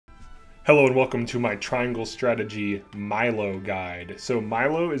Hello and welcome to my Triangle Strategy Milo guide. So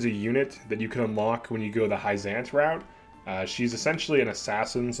Milo is a unit that you can unlock when you go the Hyzant route. She's essentially an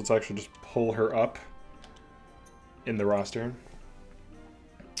assassin, so let's actually just pull her up in the roster.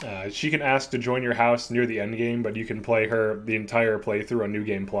 She can ask to join your house near the end game, but you can play her the entire playthrough on New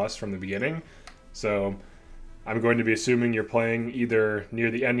Game Plus from the beginning. So I'm going to be assuming you're playing either near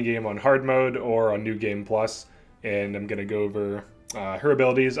the end game on hard mode or on New Game Plus, and I'm going to go over her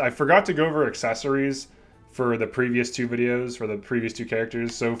abilities. I forgot to go over accessories for the previous two videos, for the previous two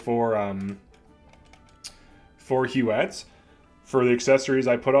characters. So for Huette, for the accessories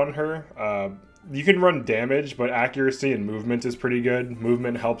I put on her, you can run damage, but accuracy and movement is pretty good.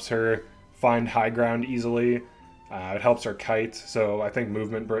 Movement helps her find high ground easily. It helps her kite, so I think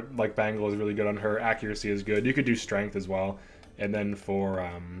movement, like Bangle, is really good on her. Accuracy is good. You could do strength as well. And then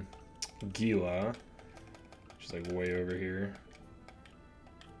for Gila, she's like way over here.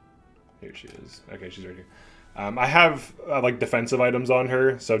 Here she is. Okay, she's right here. I have like defensive items on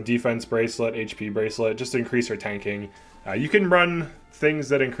her, so defense bracelet, HP bracelet, just to increase her tanking. You can run things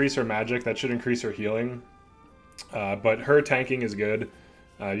that increase her magic, that should increase her healing, but her tanking is good.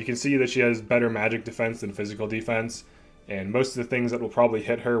 You can see that she has better magic defense than physical defense, and most of the things that will probably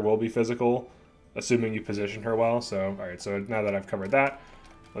hit her will be physical, assuming you position her well. So, alright, so now that I've covered that,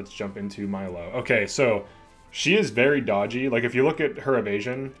 let's jump into Milo. Okay, so she is very dodgy. Like, if you look at her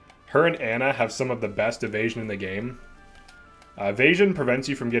evasion, her and Anna have some of the best evasion in the game. Evasion prevents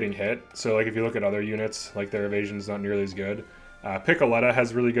you from getting hit, so like if you look at other units, like their evasion is not nearly as good. Piccoletta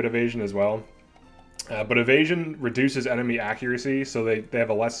has really good evasion as well. But evasion reduces enemy accuracy, so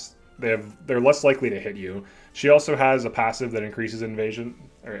they're less likely to hit you. She also has a passive that increases evasion.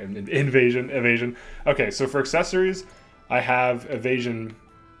 Okay, so for accessories, I have evasion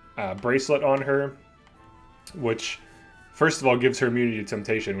bracelet on her, which first of all gives her immunity to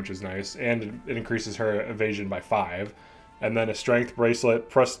temptation, which is nice, and it increases her evasion by 5. And then a strength bracelet,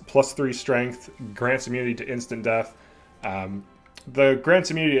 plus 3 strength, grants immunity to instant death. The grants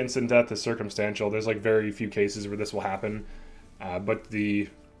immunity to instant death is circumstantial. There's like very few cases where this will happen. But the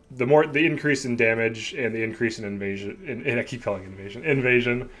increase in damage and the increase in invasion, and I keep calling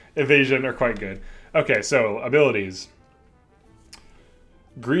it evasion are quite good. Okay, so abilities.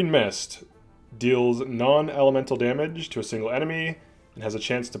 Green Mist deals non-elemental damage to a single enemy and has a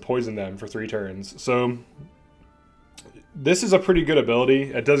chance to poison them for 3 turns. So this is a pretty good ability.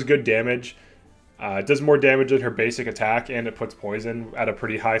 It does good damage. It does more damage than her basic attack, and it puts poison at a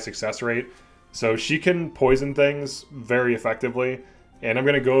pretty high success rate. So she can poison things very effectively. And I'm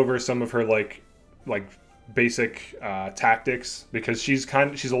going to go over some of her like basic tactics, because she's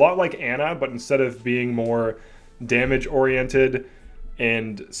a lot like Anna, but instead of being more damage oriented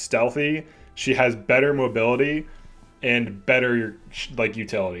and stealthy, she has better mobility and better like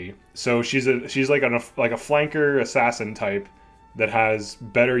utility. So she's like a flanker assassin type that has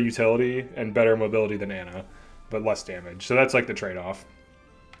better utility and better mobility than Anna, but less damage. So that's like the trade-off.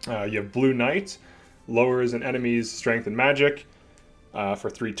 You have Blue Knight, lowers an enemy's strength and magic for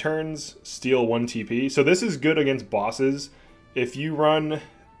 3 turns, steal 1 TP. So this is good against bosses. If you run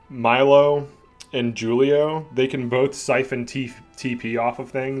Milo and Julio, they can both siphon TP off of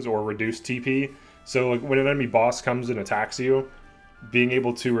things or reduce TP. So like when an enemy boss comes and attacks you, being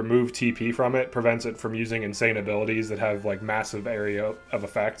able to remove TP from it prevents it from using insane abilities that have like massive area of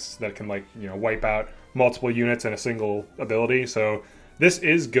effects that can like, you know, wipe out multiple units in a single ability. So this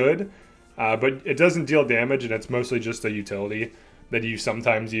is good, but it doesn't deal damage, and it's mostly just a utility that you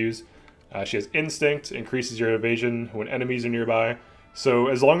sometimes use. She has Instinct, increases your evasion when enemies are nearby. So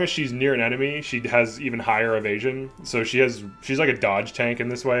as long as she's near an enemy, she has even higher evasion. So she's like a dodge tank in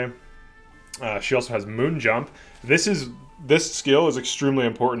this way. She also has Moon Jump. This skill is extremely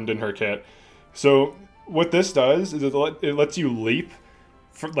important in her kit. So what this does is it lets you leap,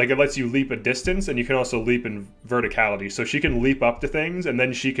 it lets you leap a distance, and you can also leap in verticality. So she can leap up to things, and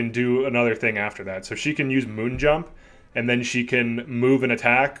then she can do another thing after that. So she can use Moon Jump, and then she can move and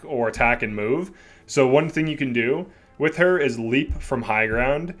attack, or attack and move. So one thing you can do with her is leap from high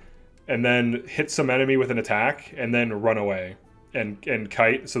ground, and then hit some enemy with an attack, and then run away and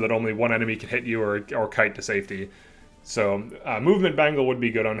kite, so that only one enemy can hit you, or kite to safety. So movement Bangle would be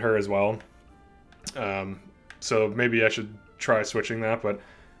good on her as well. So maybe I should try switching that, but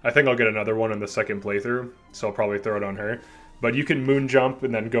I think I'll get another one in the second playthrough, so I'll probably throw it on her. But you can Moon Jump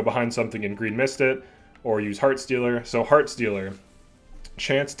and then go behind something and Green Mist it, or use Heart Stealer. So Heart Stealer,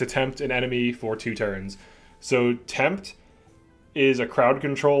 chance to tempt an enemy for 2 turns. So Tempt is a crowd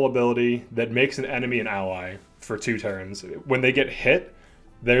control ability that makes an enemy an ally for 2 turns. When they get hit,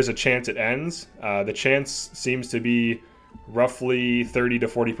 there's a chance it ends. The chance seems to be roughly 30 to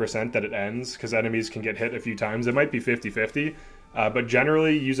 40% that it ends, because enemies can get hit a few times. It might be 50-50, but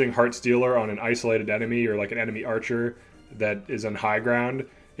generally using Heartstealer on an isolated enemy or like an enemy archer that is on high ground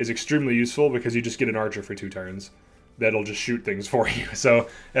is extremely useful, because you just get an archer for 2 turns that'll just shoot things for you. So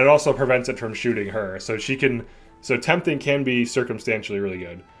it also prevents it from shooting her. So tempting can be circumstantially really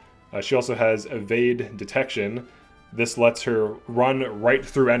good. She also has evade detection. This lets her run right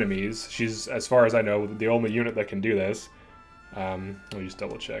through enemies. She's, as far as I know, the only unit that can do this. Let me just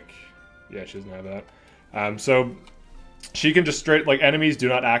double check. Yeah, she doesn't have that. So she can just straight, like, enemies do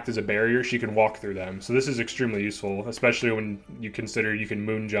not act as a barrier. She can walk through them. So this is extremely useful, especially when you consider you can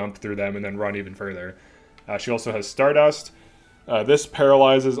moon jump through them and then run even further. She also has Stardust. This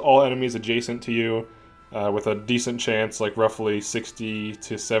paralyzes all enemies adjacent to you with a decent chance, like roughly 60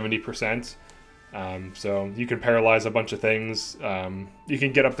 to 70%. So you can paralyze a bunch of things. You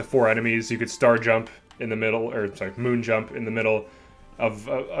can get up to 4 enemies. You could star jump in the middle, or sorry, moon jump in the middle of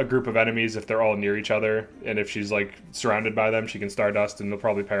a group of enemies if they're all near each other. And if she's like surrounded by them, she can Stardust and they'll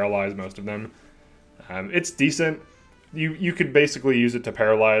probably paralyze most of them. It's decent. You could basically use it to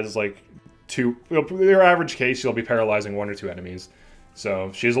paralyze like your average case, you'll be paralyzing 1 or 2 enemies.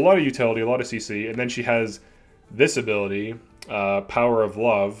 So she has a lot of utility, a lot of CC, and then she has this ability, Power of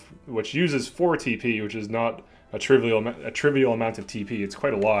Love, which uses 4 TP, which is not a trivial amount of TP. It's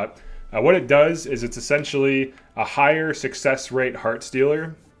quite a lot. What it does is it's essentially a higher success rate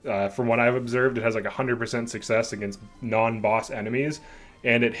Heartstealer. From what I've observed, it has like 100% success against non-boss enemies,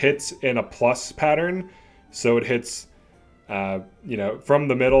 and it hits in a plus pattern. So it hits, from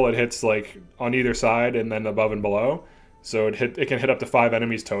the middle, it hits like on either side and then above and below. So it can hit up to 5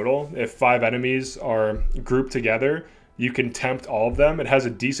 enemies total. If 5 enemies are grouped together, you can tempt all of them. It has a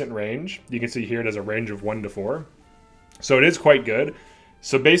decent range. You can see here it has a range of 1 to 4. So it is quite good.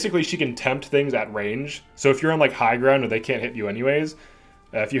 So basically she can tempt things at range. So if you're on like high ground and they can't hit you anyways,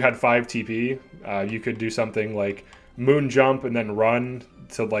 if you had 5 TP, you could do something like moon jump and then run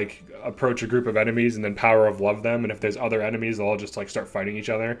to like approach a group of enemies and then Power of Love them. And if there's other enemies, they'll all just like start fighting each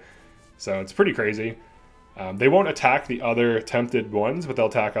other. So it's pretty crazy. They won't attack the other tempted ones, but they'll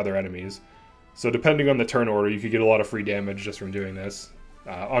attack other enemies. So depending on the turn order, you could get a lot of free damage just from doing this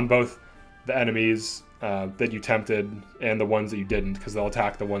on both the enemies that you tempted and the ones that you didn't, because they'll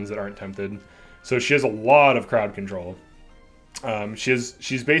attack the ones that aren't tempted. So she has a lot of crowd control.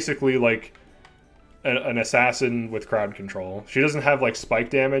 She's basically like an assassin with crowd control. She doesn't have like spike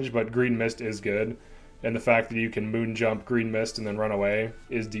damage, but Green Mist is good. And the fact that you can moon jump Green Mist and then run away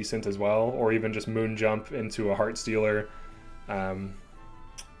is decent as well. Or even just moon jump into a Heartstealer.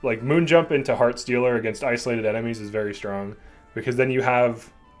 Like moon jump into Heartstealer against isolated enemies is very strong, because then you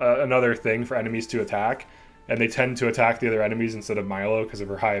have another thing for enemies to attack, and they tend to attack the other enemies instead of Milo because of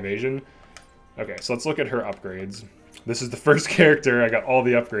her high evasion. Okay, so let's look at her upgrades. This is the first character I got all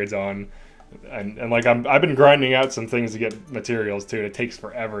the upgrades on. And like I've been grinding out some things to get materials too. It takes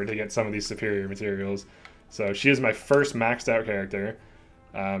forever to get some of these superior materials. So she is my first maxed out character.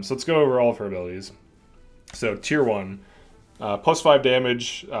 So let's go over all of her abilities. So tier 1, plus 5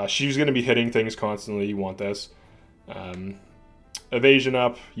 damage. She's going to be hitting things constantly. You want this. Evasion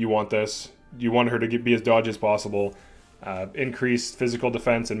up. You want this. You want her to be as dodgy as possible. Increased physical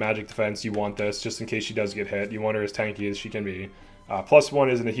defense and magic defense. You want this just in case she does get hit. You want her as tanky as she can be. Plus 1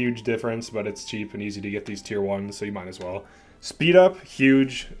 isn't a huge difference, but it's cheap and easy to get these tier 1s, so you might as well. Speed up,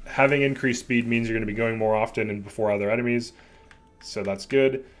 huge. Having increased speed means you're going to be going more often and before other enemies, so that's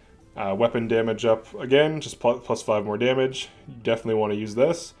good. Weapon damage up again, just plus 5 more damage. You definitely want to use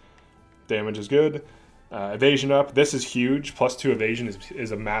this. Damage is good. Evasion up, this is huge. Plus 2 evasion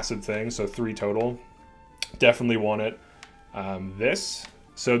is a massive thing, so 3 total. Definitely want it.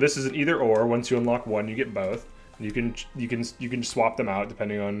 So this is an either or. Once you unlock one, you get both. You can swap them out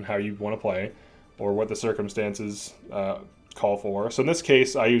depending on how you want to play or what the circumstances call for. So in this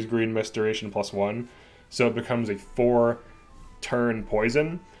case, I use Green Mist duration plus 1, so it becomes a 4-turn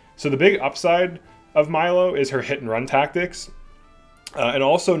poison. So the big upside of Milo is her hit and run tactics. And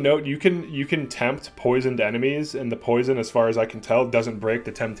also note, you can tempt poisoned enemies, and the poison, as far as I can tell, doesn't break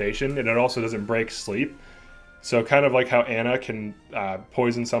the temptation, and it also doesn't break sleep. So kind of like how Anna can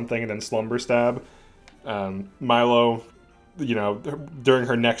poison something and then slumber stab. Milo, during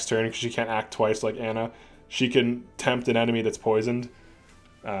her next turn, because she can't act twice like Anna, she can tempt an enemy that's poisoned.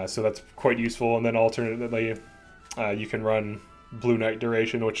 So that's quite useful. And then alternatively, you can run Blue Knight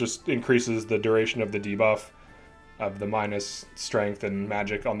duration, which just increases the duration of the debuff of the minus strength and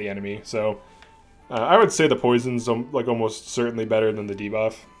magic on the enemy. So I would say the poison's like almost certainly better than the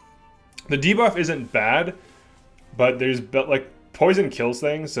debuff. The debuff isn't bad, but poison kills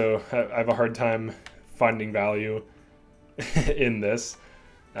things, so I have a hard time finding value in this.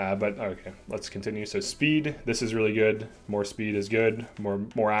 But okay, let's continue. So speed, this is really good. More speed is good.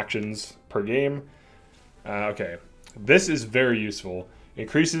 More actions per game. Okay, this is very useful.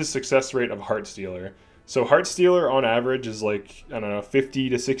 Increases success rate of Heart Stealer. So Heart Stealer on average is like, I don't know, 50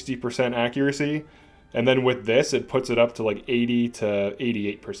 to 60% accuracy. And then with this, it puts it up to like 80 to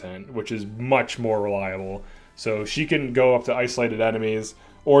 88%, which is much more reliable. So she can go up to isolated enemies,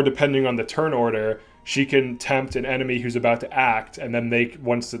 or depending on the turn order, she can tempt an enemy who's about to act, and then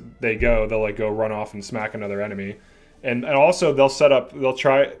once they go, they'll like go run off and smack another enemy. And also they'll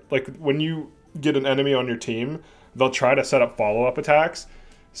try, like when you get an enemy on your team, they'll try to set up follow-up attacks.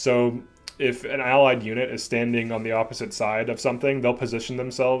 So if an allied unit is standing on the opposite side of something, they'll position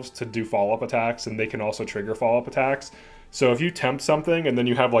themselves to do follow-up attacks, and they can also trigger follow-up attacks. So if you tempt something and then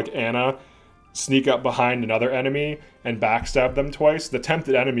you have like Anna sneak up behind another enemy and backstab them twice, the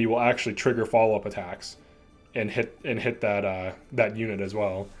tempted enemy will actually trigger follow-up attacks and hit that unit as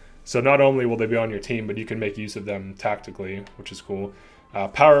well. So not only will they be on your team, but you can make use of them tactically, which is cool.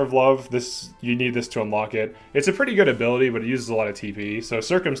 Power of Love, you need this to unlock it. It's a pretty good ability, but it uses a lot of TP. So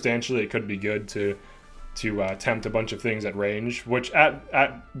circumstantially, it could be good to tempt a bunch of things at range, which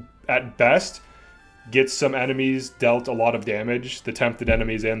at best gets some enemies dealt a lot of damage, the tempted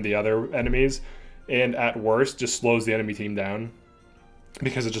enemies and the other enemies, and at worst just slows the enemy team down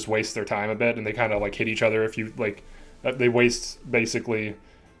because it just wastes their time a bit, and they kind of like hit each other if you like. They waste basically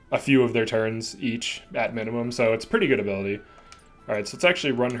a few of their turns each at minimum, so it's a pretty good ability. Alright, so let's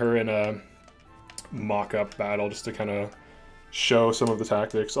actually run her in a mock-up battle just to kind of show some of the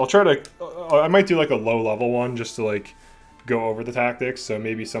tactics. I might do like a low-level one just to like go over the tactics, so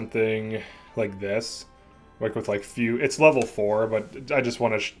maybe something like this, like with like it's level 4, but I just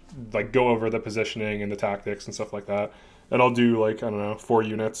want to like go over the positioning and the tactics and stuff like that. And I'll do like, I don't know, 4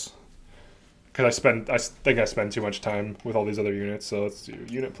 units, because I think I spend too much time with all these other units. So let's do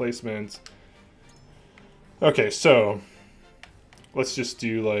unit placement. Okay, so let's just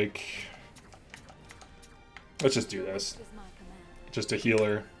do this. Just a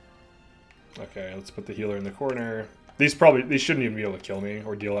healer. Okay, let's put the healer in the corner. These shouldn't even be able to kill me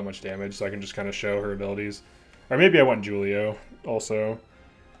or deal that much damage, so I can just kind of show her abilities. Or maybe I want Julio also.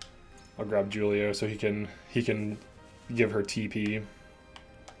 I'll grab Julio so he can give her TP,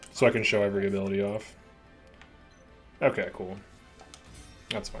 so I can show every ability off. Okay, cool.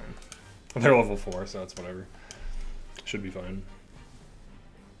 That's fine. They're level 4, so that's whatever. Should be fine.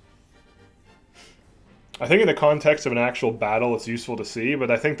 I think in the context of an actual battle, it's useful to see,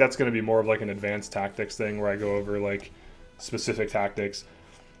 but I think that's going to be more of like an advanced tactics thing where I go over like specific tactics.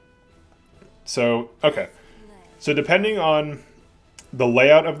 So, okay. So depending on the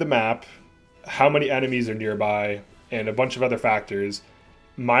layout of the map, how many enemies are nearby, and a bunch of other factors,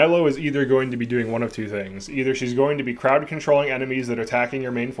 Milo is either going to be doing one of two things. Either she's going to be crowd controlling enemies that are attacking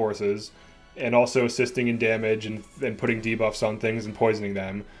your main forces, and also assisting in damage and putting debuffs on things and poisoning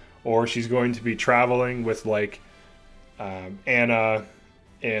them, or she's going to be traveling with like Anna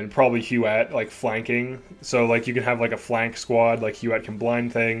and probably Huette, like flanking. So like you can have like a flank squad, like Huette can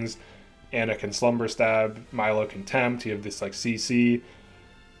blind things, Anna can slumber stab, Milo can tempt, you have this like CC,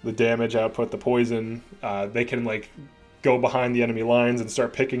 the damage output, the poison. They can like go behind the enemy lines and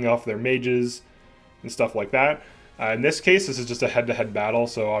start picking off their mages and stuff like that. In this case, this is just a head-to-head battle,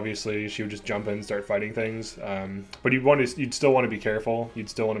 so obviously she would just jump in and start fighting things. But you'd still want to be careful. You'd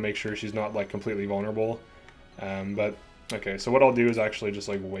still want to make sure she's not like completely vulnerable. But okay, so what I'll do is actually just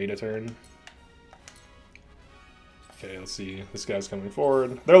like wait a turn. Okay, let's see. This guy's coming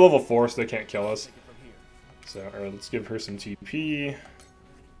forward. They're level 4, so they can't kill us. So, alright, let's give her some TP.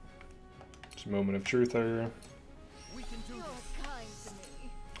 Just a moment of truth her.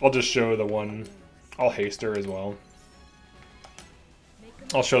 I'll just show the one. I'll haste her as well.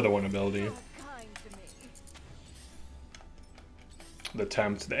 I'll show the one ability. The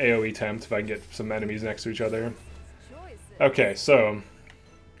tempt, the AoE tempt, if I can get some enemies next to each other. Okay, so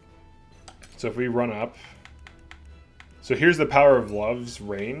if we run up. So here's the Power of Love's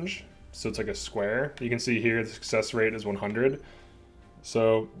range. So it's like a square. You can see here the success rate is 100.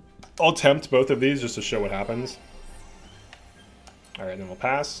 So I'll tempt both of these just to show what happens. Alright, then we'll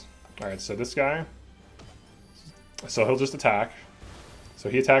pass. Alright, so this guy. So he'll just attack. So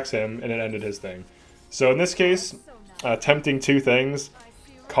he attacks him, and it ended his thing. So in this case, tempting 2 things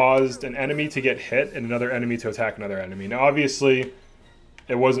caused an enemy to get hit and another enemy to attack another enemy. Now obviously,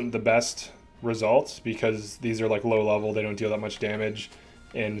 it wasn't the best results because these are like low level, they don't deal that much damage.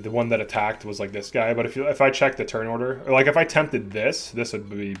 And the one that attacked was like this guy. But if I check the turn order, or like if I tempted this would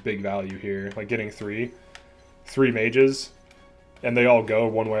be big value here. Like getting 3 mages, and they all go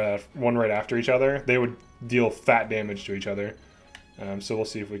one right after each other. deal fat damage to each other. So we'll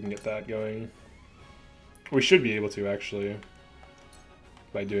see if we can get that going. We should be able to, actually,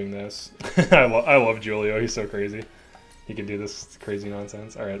 by doing this. I love Julio. He's so crazy. He can do this crazy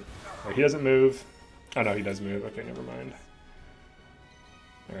nonsense. Alright. He doesn't move. Oh, no, he does move. Okay, never mind.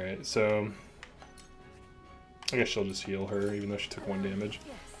 Alright, so I guess she'll just heal her, even though she took 1 damage.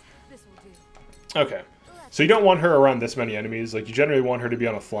 Okay. So you don't want her around this many enemies. Like, you generally want her to be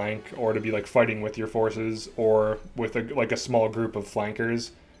on a flank, or to be, like, fighting with your forces, or with, like, a small group of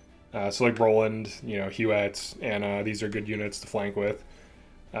flankers. So, like, Roland, you know, Huette, Anna, these are good units to flank with.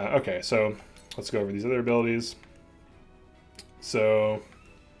 Okay, so let's go over these other abilities. So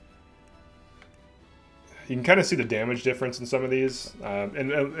you can kind of see the damage difference in some of these.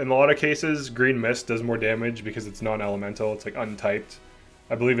 In a lot of cases, Green Mist does more damage because it's non-elemental. It's, like, untyped.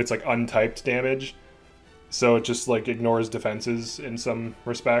 I believe it's, like, untyped damage. So it just, like, ignores defenses in some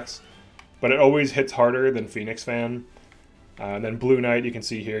respects. But it always hits harder than Phoenix Fan. And then Blue Knight, you can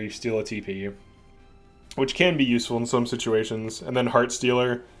see here, you steal a TP, which can be useful in some situations. And then Heart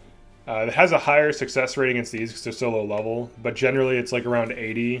Stealer, it has a higher success rate against these because they're so low level. But generally it's, like, around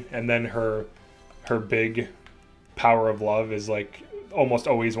 80. And then her big Power of Love is, like, almost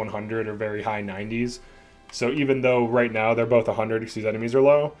always 100 or very high 90s. So even though right now they're both 100 because these enemies are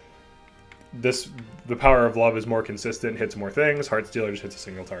low, the Power of Love is more consistent, hits more things. Heart Stealer just hits a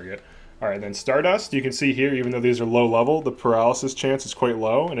single target. Alright, then Stardust, you can see here, even though these are low level, the paralysis chance is quite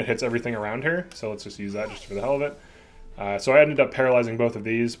low, and it hits everything around her. So let's just use that just for the hell of it. So I ended up paralyzing both of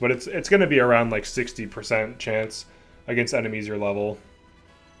these, but it's going to be around, like, 60% chance against enemies your level.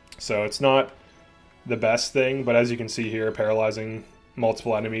 So it's not the best thing, but as you can see here, paralyzing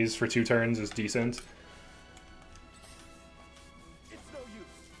multiple enemies for 2 turns is decent.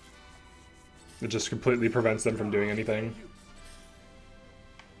 It just completely prevents them from doing anything.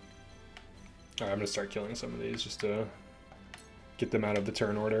 Alright, I'm going to start killing some of these just to get them out of the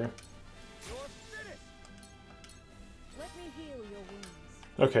turn order.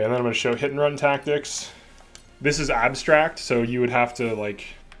 Okay, and then I'm going to show hit and run tactics. This is abstract, so you would have to, like,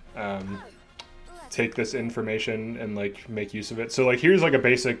 take this information and, like, make use of it. So, like, here's, like, a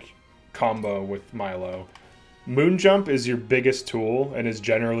basic combo with Milo. Moon Jump is your biggest tool and is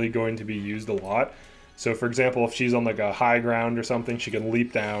generally going to be used a lot. So, for example, if she's on, like, a high ground or something, she can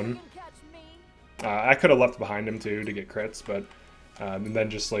leap down. I could have left behind him, too, to get crits, but... and then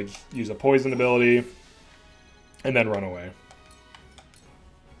just, like, use a poison ability and then run away.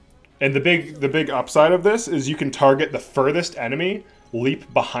 And the big upside of this is you can target the furthest enemy,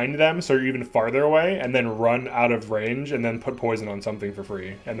 leap behind them so you're even farther away, and then run out of range and then put poison on something for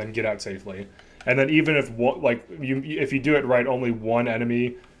free and then get out safely. And then even if if you do it right, only one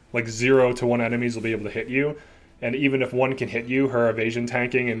enemy, like 0 to 1 enemies will be able to hit you. And even if one can hit you, her evasion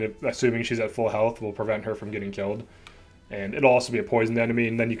tanking, and assuming she's at full health, will prevent her from getting killed. And it'll also be a poisoned enemy,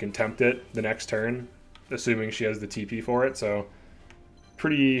 and then you can tempt it the next turn, assuming she has the TP for it. So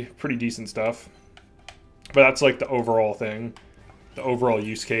pretty decent stuff. But that's, like, the overall thing, the overall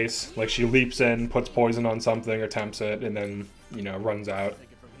use case. Like, she leaps in, puts poison on something or tempts it, and then, you know, runs out.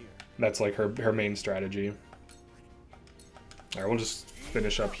 That's, like, her main strategy. Alright, we'll just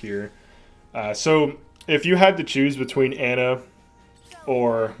finish up here. So if you had to choose between Anna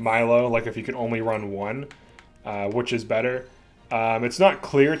or Milo, like if you could only run one, which is better? It's not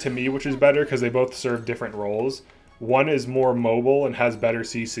clear to me which is better because they both serve different roles. One is more mobile and has better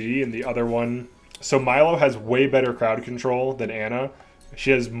CC, and the other one... So Milo has way better crowd control than Anna. She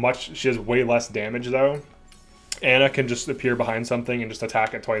has way less damage, though. Anna can just appear behind something and just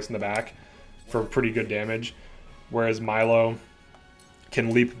attack it twice in the back for pretty good damage. Whereas Milo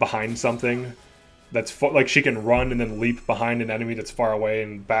can leap behind something that's... like, she can run and then leap behind an enemy that's far away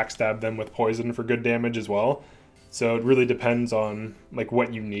and backstab them with poison for good damage as well. So it really depends on, like,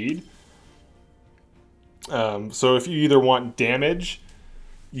 what you need. So if you either want damage,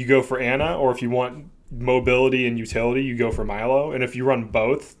 you go for Anna, or if you want mobility and utility, you go for Milo. And if you run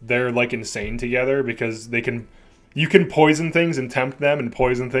both, they're, like, insane together because you can poison things and tempt them and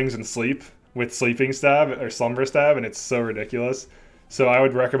poison things and sleep with Sleeping Stab or Slumber Stab, and it's so ridiculous. So I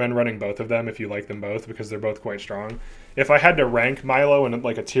would recommend running both of them if you like them both, because they're both quite strong. If I had to rank Milo in,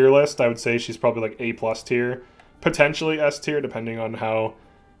 like, a tier list, I would say she's probably, like, A+ tier, potentially S tier, depending on how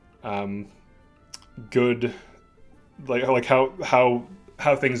good, like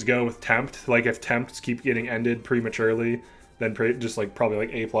how things go with tempt. Like, if tempts keep getting ended prematurely, then just, like, probably,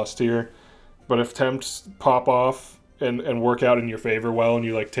 like, A+ tier. But if tempts pop off and work out in your favor well, and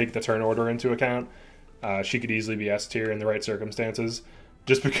you, like, take the turn order into account, she could easily be S tier in the right circumstances.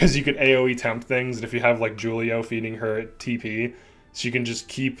 Just because you can AoE tempt things, and if you have, like, Julio feeding her TP, she can just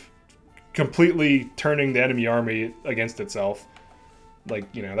keep completely turning the enemy army against itself. Like,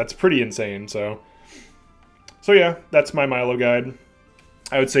 you know, that's pretty insane. So yeah, that's my Milo guide.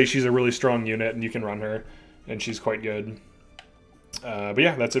 I would say she's a really strong unit, and you can run her, and she's quite good. But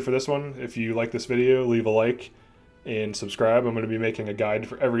yeah, that's it for this one. If you like this video, leave a like and subscribe. I'm going to be making a guide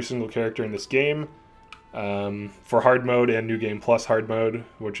for every single character in this game, for hard mode and New Game Plus hard mode,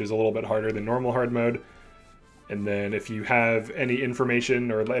 which is a little bit harder than normal hard mode. And then if you have any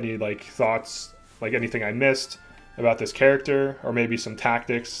information or any like thoughts, like anything I missed about this character, or maybe some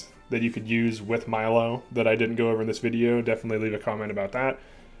tactics that you could use with Milo that I didn't go over in this video, definitely leave a comment about that.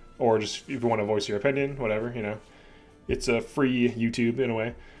 Or just if you want to voice your opinion, whatever, you know. It's a free YouTube in a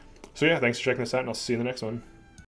way. So yeah, thanks for checking this out, and I'll see you in the next one.